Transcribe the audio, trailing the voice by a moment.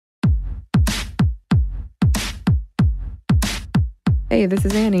Hey, this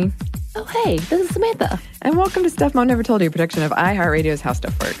is Anney. Oh, hey, this is Samantha. And welcome to Stuff Mom Never Told You, a production of iHeartRadio's How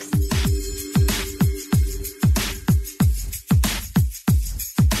Stuff Works.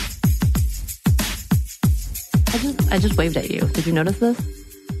 I just waved at you. Did you notice this?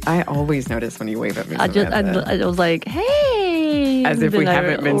 I always notice when you wave at me, I was like, hey. As if we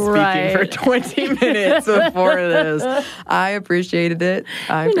haven't been speaking for 20 minutes before this. I appreciated it.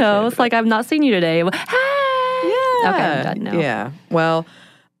 It's like I've not seen you today. Hey! Yeah. Okay, I'm done now. Yeah. Well,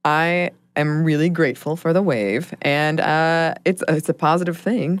 I am really grateful for the wave, and it's a positive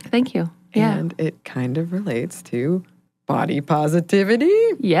thing. Thank you. Yeah. And it kind of relates to body positivity.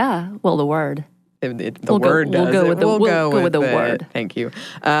 Yeah. Well, the word. We'll go with the word. Thank you.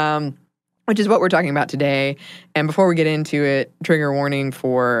 Which is what we're talking about today. And before we get into it, trigger warning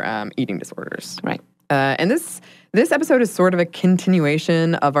for eating disorders. Right. And this episode is sort of a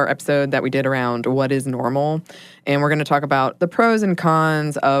continuation of our episode that we did around what is normal. And we're going to talk about the pros and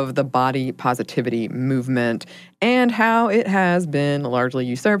cons of the body positivity movement and how it has been largely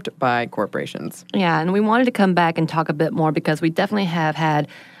usurped by corporations. Yeah, and we wanted to come back and talk a bit more because we definitely have had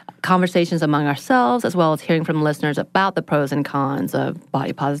conversations among ourselves as well as hearing from listeners about the pros and cons of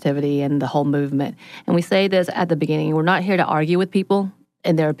body positivity and the whole movement. And we say this at the beginning, we're not here to argue with people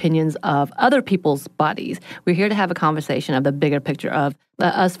and their opinions of other people's bodies. We're here to have a conversation of the bigger picture of the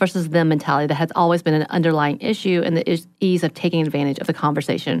us versus them mentality that has always been an underlying issue and the ease of taking advantage of the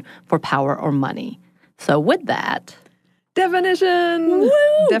conversation for power or money. So with that... Definition! Woo!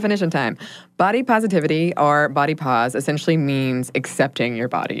 Definition time. Body positivity, or body pos, essentially means accepting your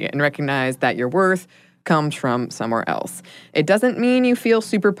body and recognize that your worth comes from somewhere else. It doesn't mean you feel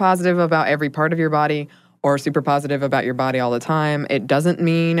super positive about every part of your body or super positive about your body all the time. It doesn't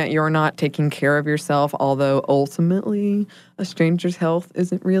mean you're not taking care of yourself, although ultimately a stranger's health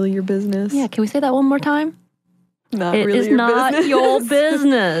isn't really your business. Yeah, can we say that one more time? It is not your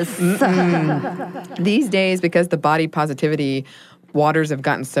business. These days, because the body positivity waters have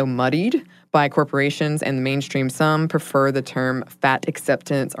gotten so muddied by corporations and the mainstream, some prefer the term fat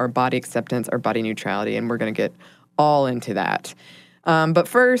acceptance or body neutrality, and we're going to get all into that. But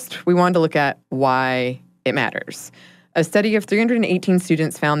first, we wanted to look at why it matters. A study of 318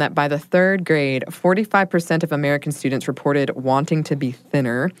 students found that by the third grade, 45% of American students reported wanting to be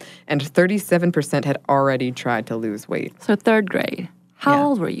thinner, and 37% had already tried to lose weight. So third grade. How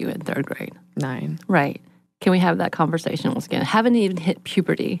old were you in third grade? 9. Right. Can we have that conversation once again? Haven't even hit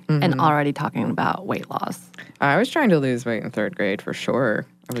puberty and already talking about weight loss. I was trying to lose weight in third grade for sure.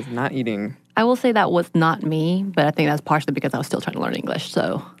 I was not eating. I will say that was not me, but I think that's partially because I was still trying to learn English,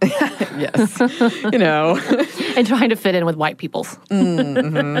 so. Yes. And trying to fit in with white peoples.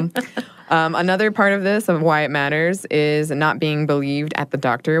 Another part of this, of why it matters, is not being believed at the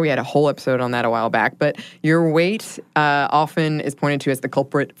doctor. We had a whole episode on that a while back. But your weight often is pointed to as the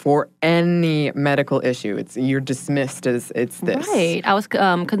culprit for any medical issue. You're dismissed as it's this. Right. I was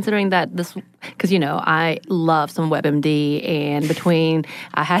considering that this, because, I love some WebMD, and between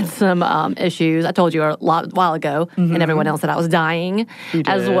I had some issues, I told you a while ago, and everyone else that I was dying,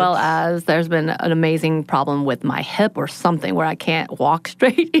 as well as there's been an amazing problem with my hip or something where I can't walk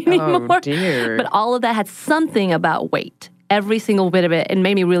straight anymore. Oh, dear. But all of that had something about weight, every single bit of it, and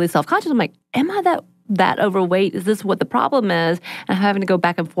made me really self-conscious. I'm like, am I that overweight? Is this what the problem is? And I'm having to go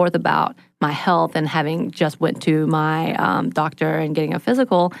back and forth about my health and having just went to my doctor and getting a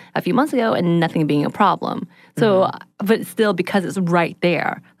physical a few months ago and nothing being a problem. So, but still, because it's right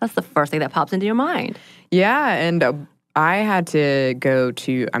there, that's the first thing that pops into your mind. Yeah, and I had to go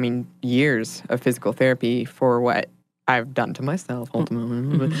to, years of physical therapy for what I've done to myself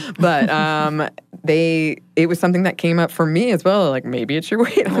ultimately. But it was something that came up for me as well. Like, maybe it's your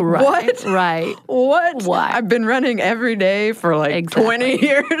weight. Like, right, what? Right. What? Why? I've been running every day for 20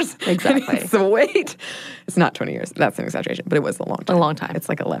 years. Exactly. It's the weight. It's not 20 years. That's an exaggeration, but it was a long time. A long time. It's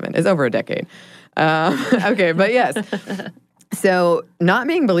like 11. It's over a decade. Okay, but yes. So not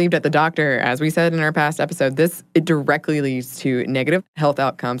being believed at the doctor, as we said in our past episode, it directly leads to negative health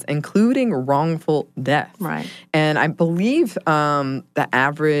outcomes, including wrongful death. Right. And I believe the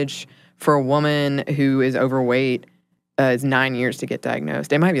average for a woman who is overweight is 9 years to get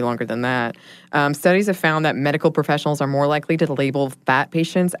diagnosed. It might be longer than that. Studies have found that medical professionals are more likely to label fat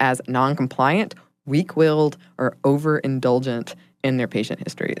patients as non-compliant, weak-willed, or overindulgent in their patient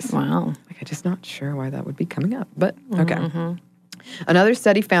histories. Wow. I'm just not sure why that would be coming up, but okay. Another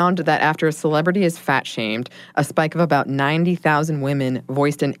study found that after a celebrity is fat-shamed, a spike of about 90,000 women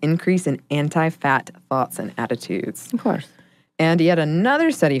voiced an increase in anti-fat thoughts and attitudes. Of course. And yet another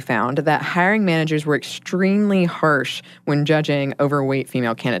study found that hiring managers were extremely harsh when judging overweight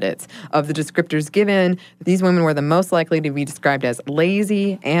female candidates. Of the descriptors given, these women were the most likely to be described as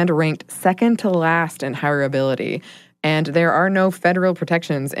lazy and ranked second to last in hireability. And there are no federal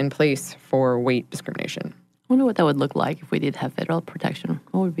protections in place for weight discrimination. I wonder what that would look like if we did have federal protection.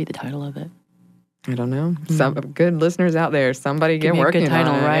 What would be the title of it? I don't know. Some good listeners out there, somebody get working on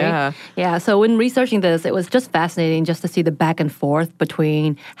it. Right? Yeah. So when researching this, it was just fascinating just to see the back and forth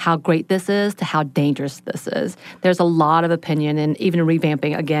between how great this is to how dangerous this is. There's a lot of opinion and even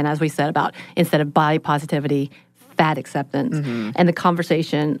revamping, again, as we said, about instead of body positivity, fat acceptance. And the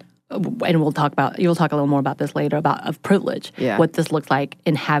conversation, and you'll talk a little more about this later, of privilege, what this looks like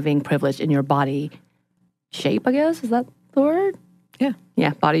in having privilege in your body shape, I guess. Is that the word?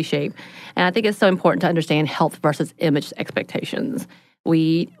 Yeah, body shape. And I think it's so important to understand health versus image expectations.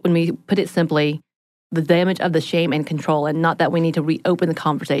 When we put it simply, the damage of the shame and control, and not that we need to reopen the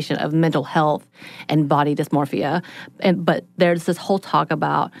conversation of mental health and body dysmorphia, but there's this whole talk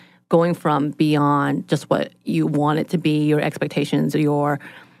about going from beyond just what you want it to be, your expectations, your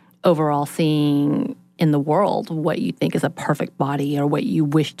overall seeing in the world what you think is a perfect body or what you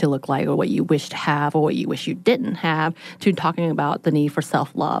wish to look like or what you wish to have or what you wish you didn't have, to talking about the need for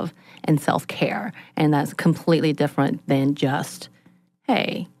self-love and self-care. And that's completely different than just,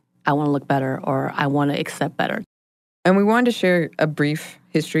 hey, I want to look better or I want to accept better. And we wanted to share a brief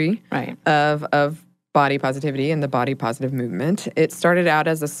history of body positivity and the body positive movement. It started out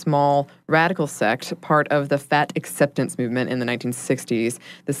as a small radical sect, part of the fat acceptance movement in the 1960s.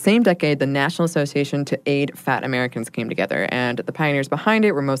 The same decade, the National Association to Aid Fat Americans came together, and the pioneers behind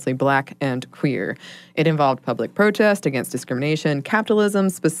it were mostly Black and queer. It involved public protest against discrimination, capitalism,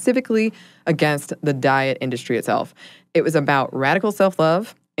 specifically against the diet industry itself. It was about radical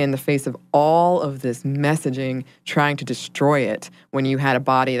self-love in the face of all of this messaging trying to destroy it when you had a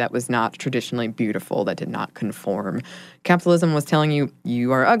body that was not traditionally beautiful, that did not conform. Capitalism was telling you,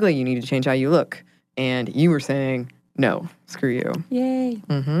 you are ugly, you need to change how you look. And you were saying, no, screw you. Yay.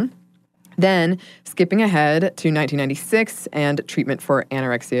 Then, skipping ahead to 1996 and treatment for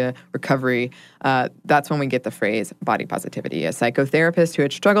anorexia recovery, that's when we get the phrase body positivity. A psychotherapist who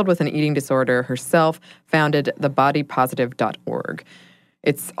had struggled with an eating disorder herself founded thebodypositive.org.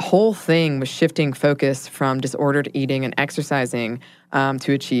 Its whole thing was shifting focus from disordered eating and exercising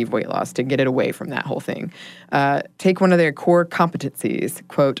to achieve weight loss, to get it away from that whole thing. Take one of their core competencies,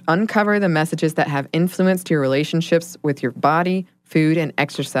 quote, uncover the messages that have influenced your relationships with your body, food, and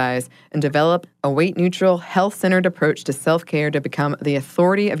exercise, and develop a weight-neutral, health-centered approach to self-care to become the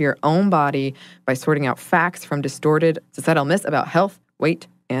authority of your own body by sorting out facts from distorted societal myths about health, weight,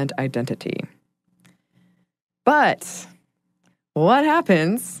 and identity. But what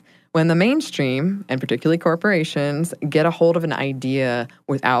happens when the mainstream, and particularly corporations, get a hold of an idea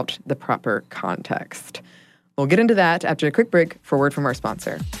without the proper context? We'll get into that after a quick break for a word from our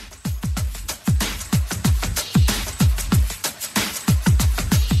sponsor.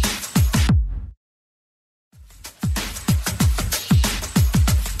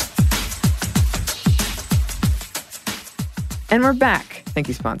 And we're back. Thank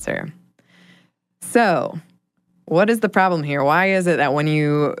you, sponsor. So, what is the problem here? Why is it that when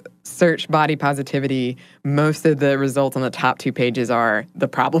you search body positivity, most of the results on the top 2 pages are the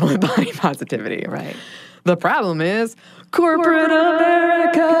problem with body positivity? Right. The problem is corporate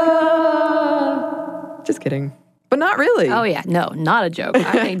America. Just kidding. But not really. Oh, yeah. No, not a joke.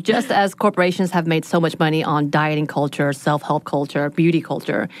 I think just as corporations have made so much money on dieting culture, self-help culture, beauty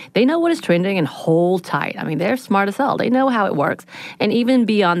culture, they know what is trending and hold tight. I mean, they're smart as hell. They know how it works. And even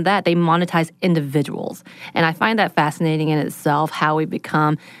beyond that, they monetize individuals. And I find that fascinating in itself, how we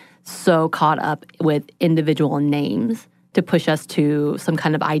become so caught up with individual names to push us to some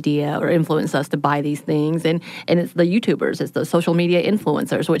kind of idea or influence us to buy these things. And it's the YouTubers, it's the social media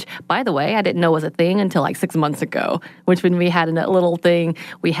influencers, which, by the way, I didn't know was a thing until like 6 months ago, which when we had a little thing,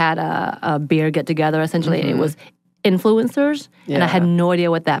 we had a beer get-together, essentially, and it was influencers, and I had no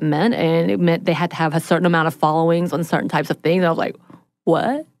idea what that meant, and it meant they had to have a certain amount of followings on certain types of things. I was like,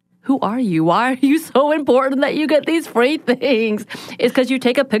 what? Who are you? Why are you so important that you get these free things? It's because you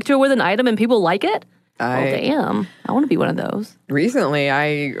take a picture with an item and people like it? Oh, damn. I want to be one of those. Recently,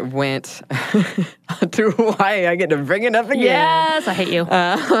 I went to Hawaii. I get to bring it up again. Yes, I hate you.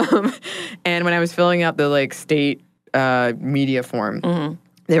 And when I was filling out the state media form,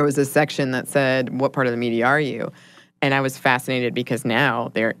 there was a section that said, what part of the media are you? And I was fascinated because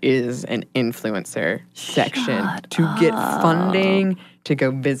now there is an influencer section to get funding to go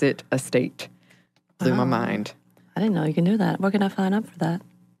visit a state. Blew my mind. I didn't know you can do that. Where can I sign up for that?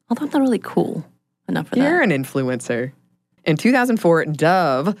 Although I'm not really cool enough for that. You're an influencer. In 2004,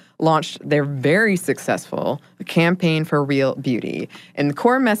 Dove launched their very successful campaign for real beauty, and the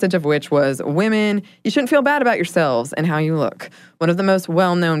core message of which was, women, you shouldn't feel bad about yourselves and how you look. One of the most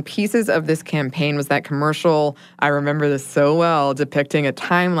well-known pieces of this campaign was that commercial, I remember this so well, depicting a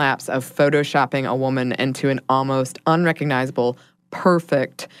time lapse of photoshopping a woman into an almost unrecognizable,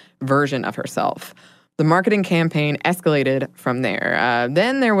 perfect version of herself. The marketing campaign escalated from there.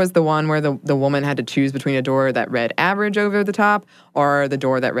 Then there was the one where the woman had to choose between a door that read average over the top or the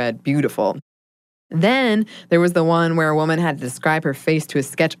door that read beautiful. Then there was the one where a woman had to describe her face to a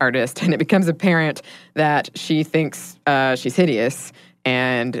sketch artist, and it becomes apparent that she thinks she's hideous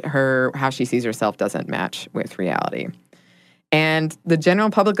and how she sees herself doesn't match with reality. And the general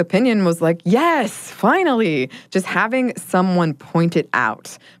public opinion was like, yes, finally, just having someone point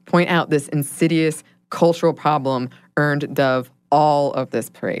out this insidious cultural problem earned Dove all of this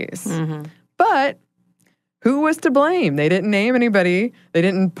praise. Mm-hmm. But who was to blame? They didn't name anybody. They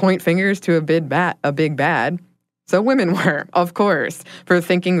didn't point fingers to a big bad. So women were, of course, for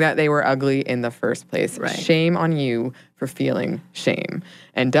thinking that they were ugly in the first place. Right. Shame on you for feeling shame.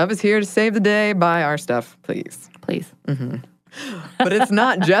 And Dove is here to save the day. Buy our stuff, please. Please. Mm-hmm. But it's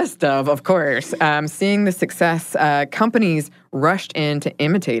not just Dove, of course. Seeing the success, companies rushed in to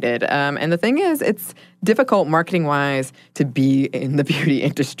imitate it. And the thing is, it's difficult marketing-wise to be in the beauty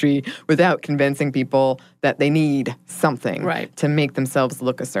industry without convincing people that they need something to make themselves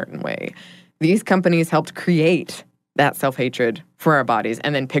look a certain way. These companies helped create that self-hatred for our bodies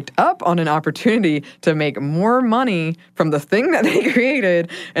and then picked up on an opportunity to make more money from the thing that they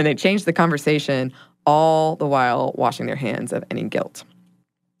created, and they changed the conversation, all the while washing their hands of any guilt.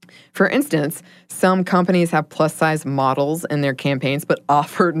 For instance, some companies have plus-size models in their campaigns but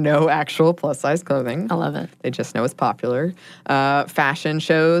offer no actual plus-size clothing. I love it. They just know it's popular. Fashion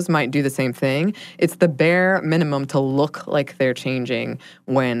shows might do the same thing. It's the bare minimum to look like they're changing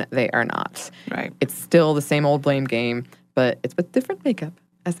when they are not. Right. It's still the same old blame game, but it's with different makeup,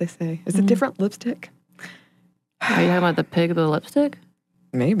 as they say. It's a different lipstick. Are you talking about the pig of the lipstick?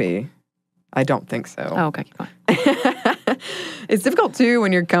 Maybe. I don't think so. Oh, okay, keep going. It's difficult, too,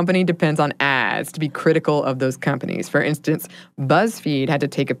 when your company depends on ads to be critical of those companies. For instance, BuzzFeed had to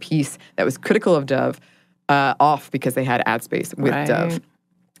take a piece that was critical of Dove off because they had ad space with Dove.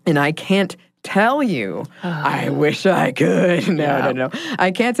 And I can't tell you, I wish I could. No.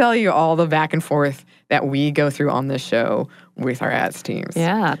 I can't tell you all the back and forth that we go through on this show with our ads teams.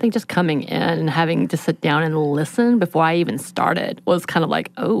 Yeah, I think just coming in and having to sit down and listen before I even started was kind of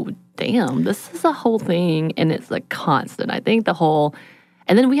like, oh, damn, this is a whole thing, and it's like constant. I think and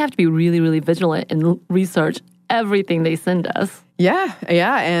then we have to be really, really vigilant and research everything they send us. Yeah,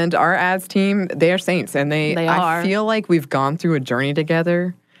 and our ads team, they are saints, and they are. I feel like we've gone through a journey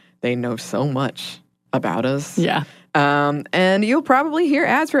together. They know so much about us. Yeah. And you'll probably hear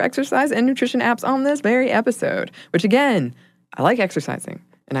ads for exercise and nutrition apps on this very episode, which again, I like exercising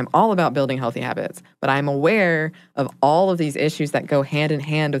and I'm all about building healthy habits, but I'm aware of all of these issues that go hand in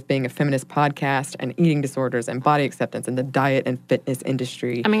hand with being a feminist podcast and eating disorders and body acceptance and the diet and fitness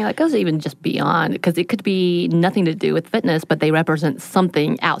industry. I mean, that goes even just beyond, because it could be nothing to do with fitness, but they represent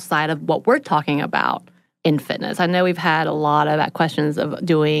something outside of what we're talking about in fitness. I know we've had a lot of questions of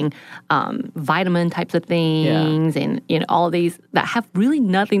doing vitamin types of things and all of these that have really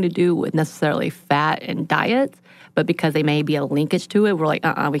nothing to do with necessarily fat and diets, but because they may be a linkage to it, we're like,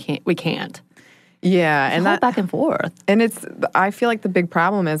 we can't. Yeah, and that back and forth. And I feel like the big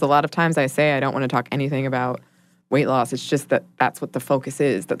problem is a lot of times I say I don't want to talk anything about weight loss. It's just that's what the focus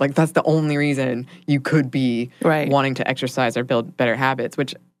is. That's the only reason you could be wanting to exercise or build better habits,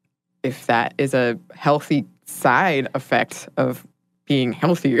 which if that is a healthy side effect of being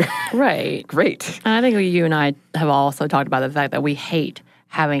healthier. Right. Great. And I think you and I have also talked about the fact that we hate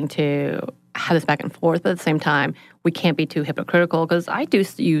having to have this back and forth, but at the same time, we can't be too hypocritical because I do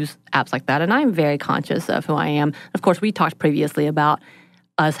use apps like that, and I'm very conscious of who I am. Of course, we talked previously about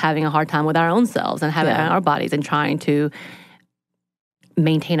us having a hard time with our own selves and having our bodies and trying to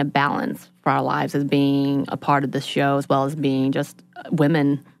maintain a balance for our lives as being a part of the show as well as being just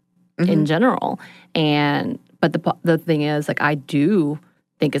women in general. But the thing is, I do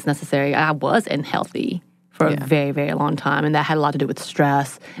think it's necessary. I was unhealthy for a very, very long time, and that had a lot to do with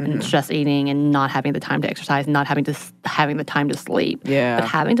stress and stress eating and not having the time to exercise, not having the time to sleep. Yeah. But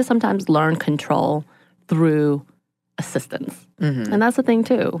having to sometimes learn control through assistance. And that's the thing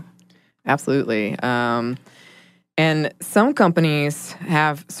too. Absolutely. And some companies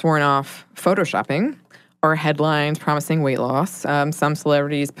have sworn off photoshopping are headlines promising weight loss. Some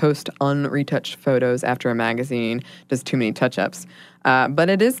celebrities post unretouched photos after a magazine does too many touch-ups. But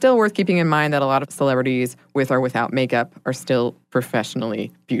it is still worth keeping in mind that a lot of celebrities, with or without makeup, are still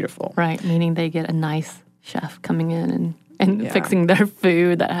professionally beautiful. Right, meaning they get a nice chef coming in and fixing their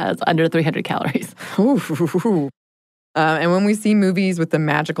food that has under 300 calories. Ooh. And when we see movies with the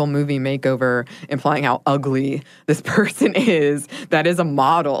magical movie makeover implying how ugly this person is, that is a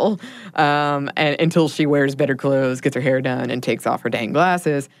model, and until she wears better clothes, gets her hair done, and takes off her dang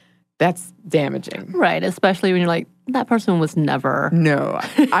glasses, that's damaging. Right, especially when you're like, that person was never. No.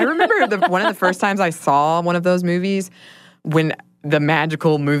 I remember one of the first times I saw one of those movies, when the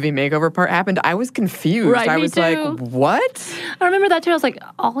magical movie makeover part happened, I was confused. Right, I me was too. like, what? I remember that too. I was like,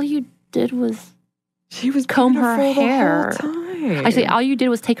 all you did was She was comb her beautiful hair. the whole time. Actually, all you did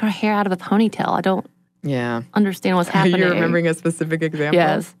was take her hair out of a ponytail. I don't understand what's happening. You're remembering a specific example?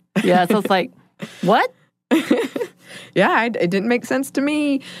 Yes. Yeah, so it's like, what? Yeah, it didn't make sense to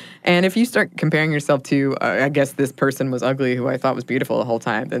me. And if you start comparing yourself to, I guess this person was ugly who I thought was beautiful the whole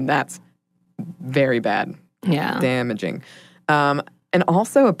time, then that's very bad. Yeah. Damaging. And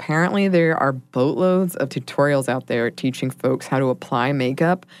also, apparently, there are boatloads of tutorials out there teaching folks how to apply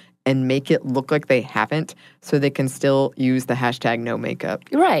makeup and make it look like they haven't, so they can still use the hashtag no makeup.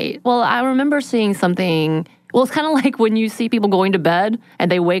 Right. Well, I remember seeing something. Well, it's kind of like when you see people going to bed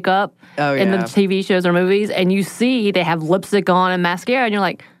and they wake up in the TV shows or movies and you see they have lipstick on and mascara and you're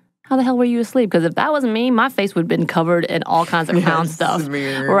like, how the hell were you asleep? Because if that wasn't me, my face would have been covered in all kinds of clown stuff.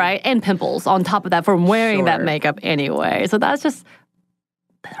 Smear. Right? And pimples on top of that from wearing that makeup anyway. So that's just,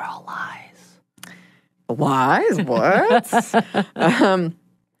 they're all lies. Lies? What?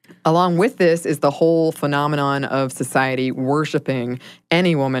 Along with this is the whole phenomenon of society worshiping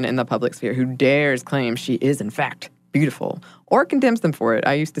any woman in the public sphere who dares claim she is, in fact, beautiful, or condemns them for it.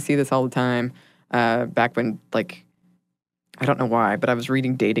 I used to see this all the time back when, like, I don't know why, but I was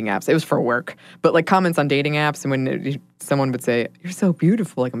reading dating apps. It was for work. But, like, comments on dating apps, and when someone would say, you're so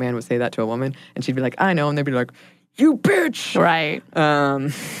beautiful, like a man would say that to a woman, and she'd be like, I know, and they'd be like, you bitch! Right.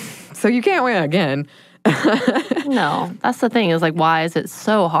 So you can't win again. No, that's the thing, is like, why is it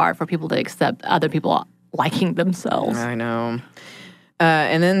so hard for people to accept other people liking themselves? I know.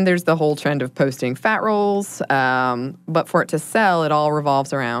 And then there's the whole trend of posting fat rolls. But for it to sell, it all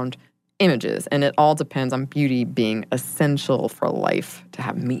revolves around images. And it all depends on beauty being essential for life to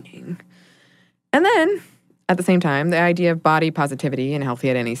have meaning. And then, at the same time, the idea of body positivity and healthy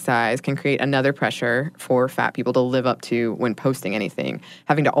at any size can create another pressure for fat people to live up to when posting anything,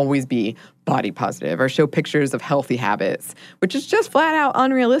 having to always be body positive or show pictures of healthy habits, which is just flat out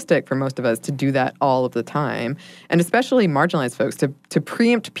unrealistic for most of us to do that all of the time, and especially marginalized folks to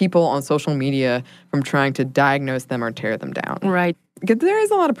preempt people on social media from trying to diagnose them or tear them down. Right. Because there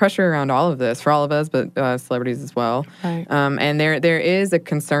is a lot of pressure around all of this for all of us, but celebrities as well. Right. And there is a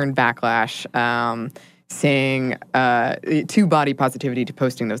concerned backlash saying to body positivity, to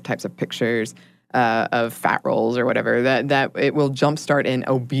posting those types of pictures of fat rolls or whatever, that it will jumpstart an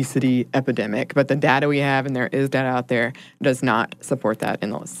obesity epidemic. But the data we have, and there is data out there, does not support that in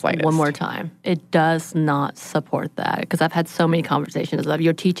the slightest. One more time. It does not support that, because I've had so many conversations of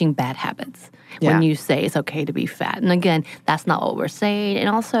you're teaching bad habits when you say it's okay to be fat. And again, that's not what we're saying. And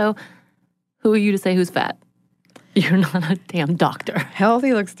also, who are you to say who's fat? You're not a damn doctor.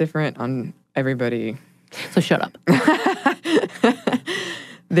 Healthy looks different on everybody. So shut up.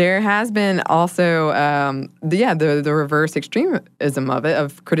 There has been also, the reverse extremism of it,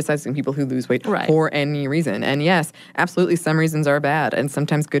 of criticizing people who lose weight for any reason. And yes, absolutely, some reasons are bad, and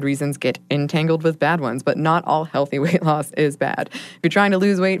sometimes good reasons get entangled with bad ones, but not all healthy weight loss is bad. If you're trying to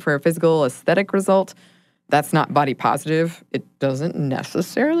lose weight for a physical aesthetic result, that's not body positive. It doesn't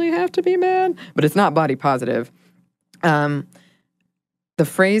necessarily have to be bad, but it's not body positive. The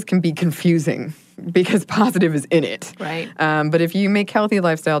phrase can be confusing because positive is in it. Right. But if you make healthy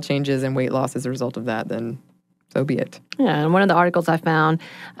lifestyle changes and weight loss as a result of that, then so be it. Yeah, and one of the articles I found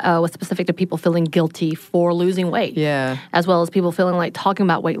was specific to people feeling guilty for losing weight. Yeah. As well as people feeling like talking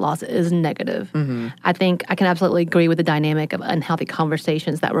about weight loss is negative. Mm-hmm. I think I can absolutely agree with the dynamic of unhealthy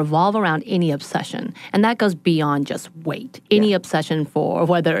conversations that revolve around any obsession. And that goes beyond just weight. Any obsession for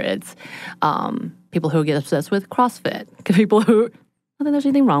whether it's people who get obsessed with CrossFit, people who... I don't think there's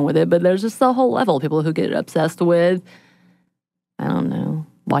anything wrong with it, but there's just a whole level of people who get obsessed with, I don't know,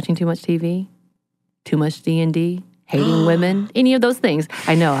 watching too much TV, too much D&D, hating women, any of those things.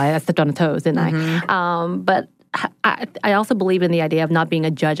 I know, I stepped on the toes, didn't I? But I also believe in the idea of not being a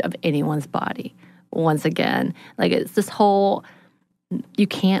judge of anyone's body. Once again, like it's this whole, you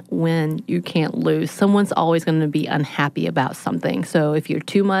can't win, you can't lose. Someone's always going to be unhappy about something. So if you're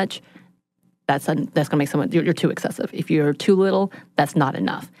too much, that's going to make someone, you're too excessive. If you're too little, that's not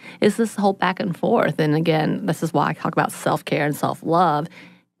enough. It's this whole back and forth. And again, this is why I talk about self-care and self-love.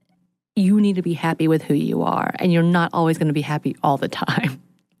 You need to be happy with who you are, and you're not always going to be happy all the time.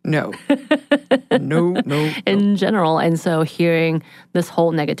 No. No. In general. And so hearing this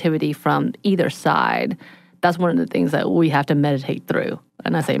whole negativity from either side, that's one of the things that we have to meditate through.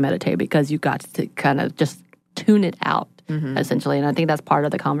 And I say meditate because you got to kind of just tune it out, essentially. And I think that's part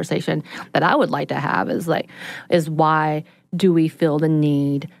of the conversation that I would like to have is why do we feel the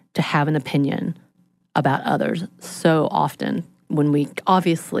need to have an opinion about others so often when we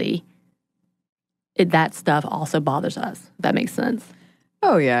obviously, that stuff also bothers us, if that makes sense.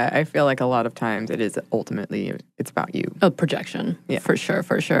 Oh, yeah. I feel like a lot of times it is ultimately, it's about you. A projection, for sure.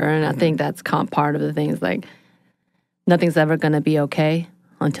 And I think that's part of the things, like, nothing's ever going to be okay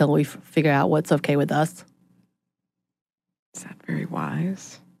until we figure out what's okay with us. Is that very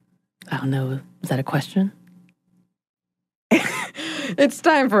wise? I don't know. Is that a question? It's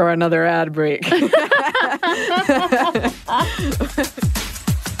time for another ad break.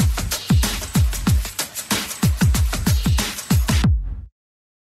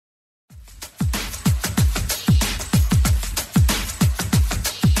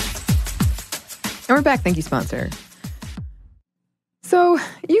 And we're back. Thank you, sponsor. So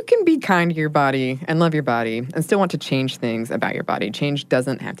you can be kind to your body and love your body and still want to change things about your body. Change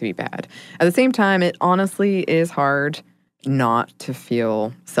doesn't have to be bad. At the same time, it honestly is hard not to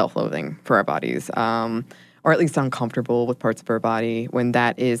feel self-loathing for our bodies, or at least uncomfortable with parts of our body when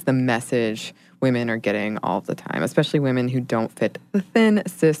that is the message women are getting all the time, especially women who don't fit the thin,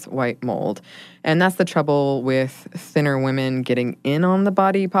 cis, white mold. And that's the trouble with thinner women getting in on the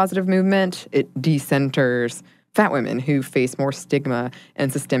body positive movement. It decenters fat women who face more stigma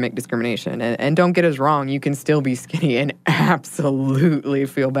and systemic discrimination. And don't get us wrong, you can still be skinny and absolutely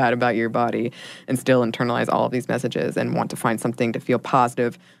feel bad about your body and still internalize all of these messages and want to find something to feel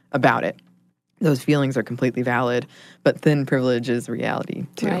positive about it. Those feelings are completely valid, but thin privilege is reality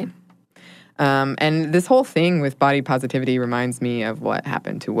too. Right. And this whole thing with body positivity reminds me of what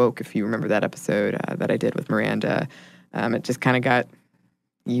happened to Woke, if you remember that episode that I did with Miranda. It just kind of got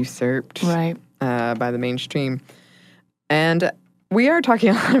usurped by the mainstream. And we are talking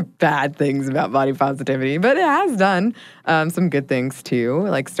a lot of bad things about body positivity, but it has done some good things too,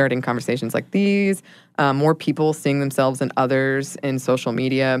 like starting conversations like these, more people seeing themselves and others in social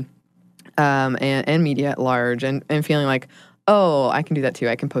media and media at large, and feeling like, oh, I can do that too.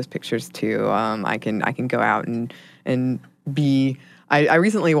 I can post pictures too. I can go out and be. I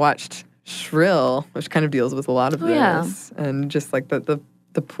recently watched Shrill, which kind of deals with a lot of this, and just like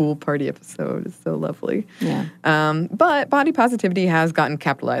the pool party episode is so lovely. Yeah. But body positivity has gotten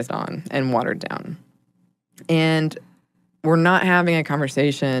capitalized on and watered down, and we're not having a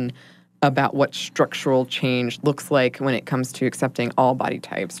conversation about what structural change looks like when it comes to accepting all body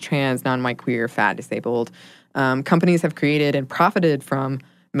types: trans, non-white, queer, fat, disabled. Companies have created and profited from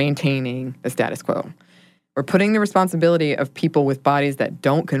maintaining the status quo. We're putting the responsibility of people with bodies that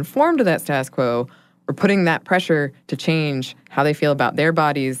don't conform to that status quo, we're putting that pressure to change how they feel about their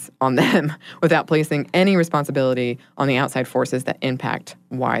bodies on them without placing any responsibility on the outside forces that impact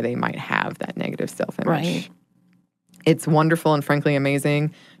why they might have that negative self-image. Right. It's wonderful and frankly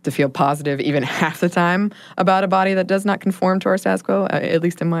amazing to feel positive even half the time about a body that does not conform to our status quo, at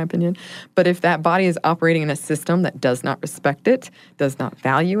least in my opinion. But if that body is operating in a system that does not respect it, does not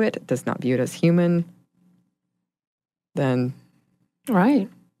value it, does not view it as human, then... Right.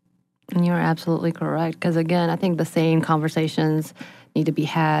 And you're absolutely correct. Because again, I think the same conversations need to be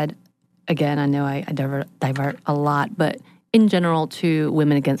had. Again, I know I divert a lot, but in general to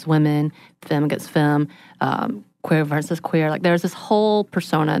women against women, femme against femme, queer versus queer. Like there's this whole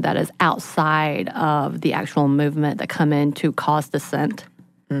persona that is outside of the actual movement that come in to cause dissent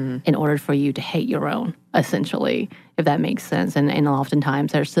in order for you to hate your own, essentially, if that makes sense. And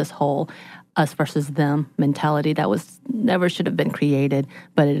oftentimes there's this whole us versus them mentality that was never should have been created,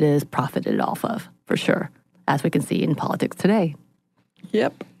 but it is profited off of, for sure, as we can see in politics today.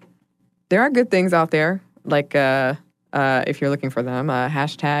 Yep. There are good things out there, like if you're looking for them,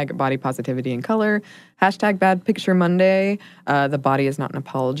 hashtag body positivity in color, hashtag bad picture Monday, the body is not an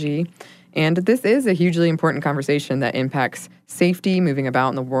apology. And this is a hugely important conversation that impacts safety, moving about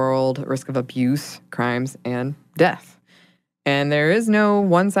in the world, risk of abuse, crimes, and death. And there is no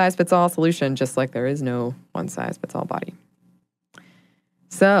one-size-fits-all solution, just like there is no one-size-fits-all body.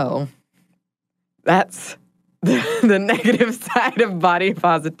 So that's the negative side of body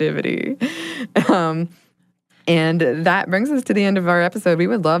positivity. And that brings us to the end of our episode. We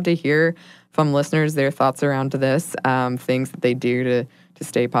would love to hear from listeners their thoughts around this, things that they do to to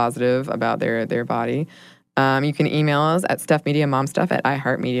stay positive about their body. You can email us at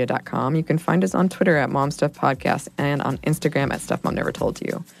stuffmediamomstuff@iheartmedia.com. You can find us on Twitter at momstuffpodcast and on Instagram at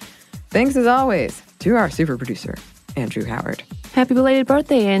stuffmomnevertoldyou. Thanks as always to our super producer, Andrew Howard. Happy belated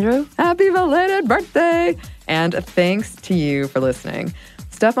birthday, Andrew. Happy belated birthday! And thanks to you for listening.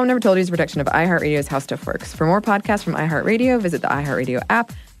 Stuff Mom Never Told You is a production of iHeartRadio's How Stuff Works. For more podcasts from iHeartRadio, visit the iHeartRadio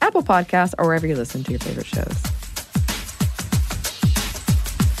app, Apple Podcasts, or wherever you listen to your favorite shows.